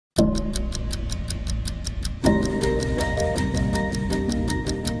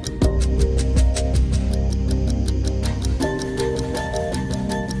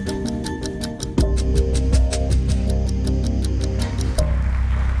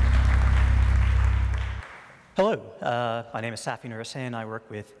Hello, my name is Safy Nurhussein. I work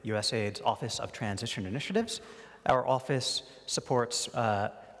with USAID's Office of Transition Initiatives. Our office supports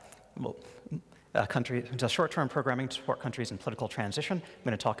does short-term programming to support countries in political transition. I'm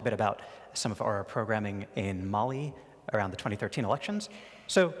going to talk a bit about some of our programming in Mali around the 2013 elections.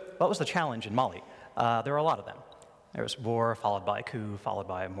 So what was the challenge in Mali? There were a lot of them. There was war, followed by coup, followed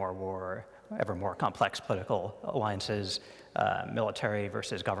by more war, ever more complex political alliances, military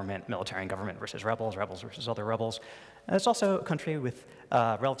versus government, military and government versus rebels, rebels versus other rebels. And it's also a country with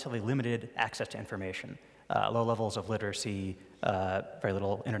relatively limited access to information, low levels of literacy, very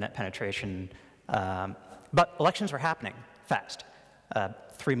little internet penetration. But elections were happening fast,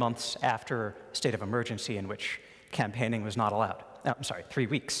 3 months after state of emergency in which campaigning was not allowed. No, I'm sorry, 3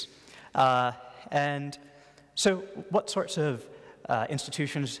 weeks. And so what sorts of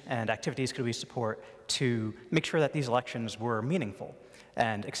institutions and activities could we support to make sure that these elections were meaningful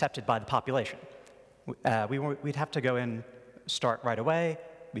and accepted by the population? We'd have to go in, start right away.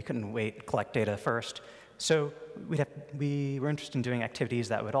 We couldn't wait, collect data first. So we were interested in doing activities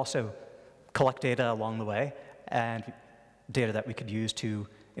that would also collect data along the way and data that we could use to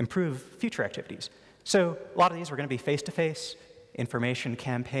improve future activities. So a lot of these were going to be face-to-face, information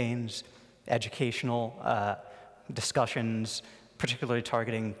campaigns, educational discussions, particularly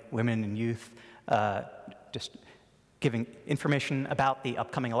targeting women and youth, just giving information about the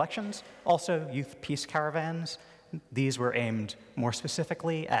upcoming elections. Also, youth peace caravans. These were aimed more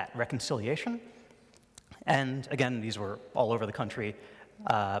specifically at reconciliation. And again, these were all over the country,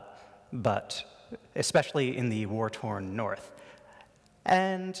 but especially in the war-torn north.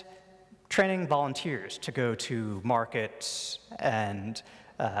 And training volunteers to go to markets and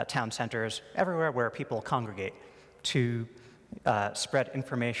town centers, everywhere where people congregate, to spread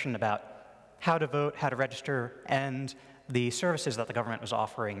information about how to vote, how to register, and the services that the government was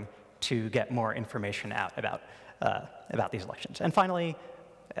offering to get more information out about these elections. And finally,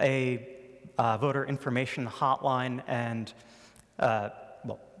 a voter information hotline, and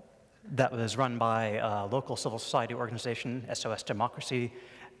that was run by a local civil society organization, SOS Democracy,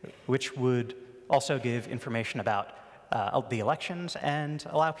 which would also give information about the elections and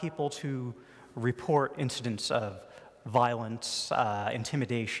allow people to report incidents of violence,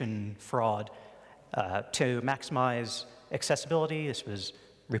 intimidation, fraud. To maximize accessibility, this was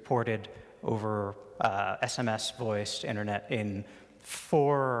reported over SMS, voice, internet in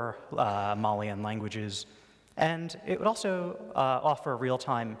 4 Malian languages. And it would also offer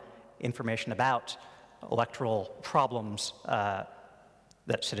real-time information about electoral problems that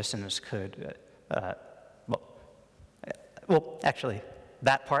citizens could, well, actually,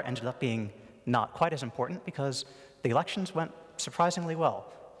 that part ended up being not quite as important because the elections went surprisingly well.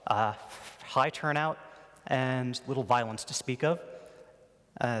 High turnout and little violence to speak of.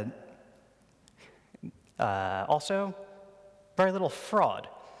 Also, very little fraud.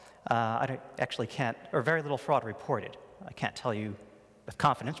 Very little fraud reported. I can't tell you with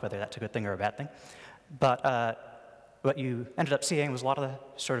confidence whether that's a good thing or a bad thing. But what you ended up seeing was a lot of the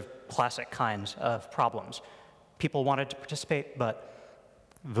sort of classic kinds of problems. People wanted to participate, but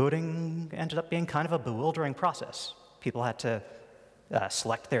voting ended up being kind of a bewildering process. People had to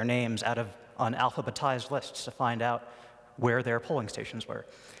select their names out of unalphabetized lists to find out where their polling stations were.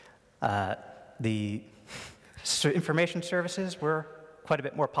 The information services were quite a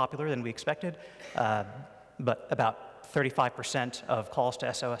bit more popular than we expected, but about 35% of calls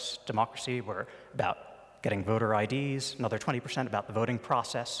to SOS Democracy were about getting voter IDs, another 20% about the voting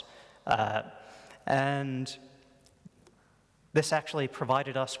process, and this actually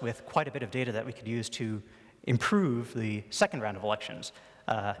provided us with quite a bit of data that we could use to improve the second round of elections.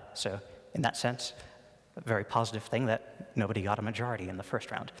 So in that sense, a very positive thing that nobody got a majority in the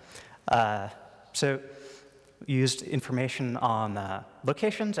first round. So we used information on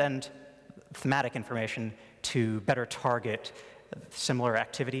locations and thematic information to better target similar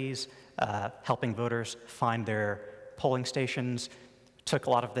activities, helping voters find their polling stations. Took a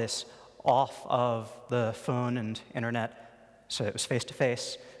lot of this off of the phone and internet, so it was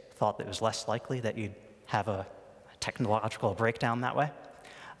face-to-face. Thought that it was less likely that you'd have a technological breakdown that way.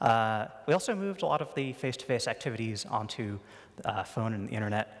 We also moved a lot of the face-to-face activities onto the phone and the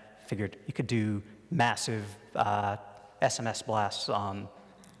internet. Figured you could do massive SMS blasts on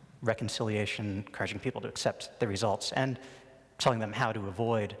reconciliation, encouraging people to accept the results, and telling them how to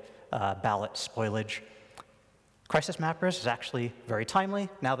avoid ballot spoilage. Crisis Mappers is actually very timely.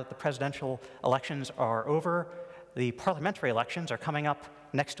 Now that the presidential elections are over, the parliamentary elections are coming up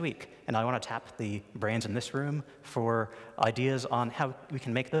next week, and I want to tap the brains in this room for ideas on how we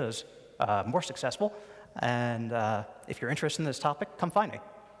can make those more successful. And if you're interested in this topic, come find me.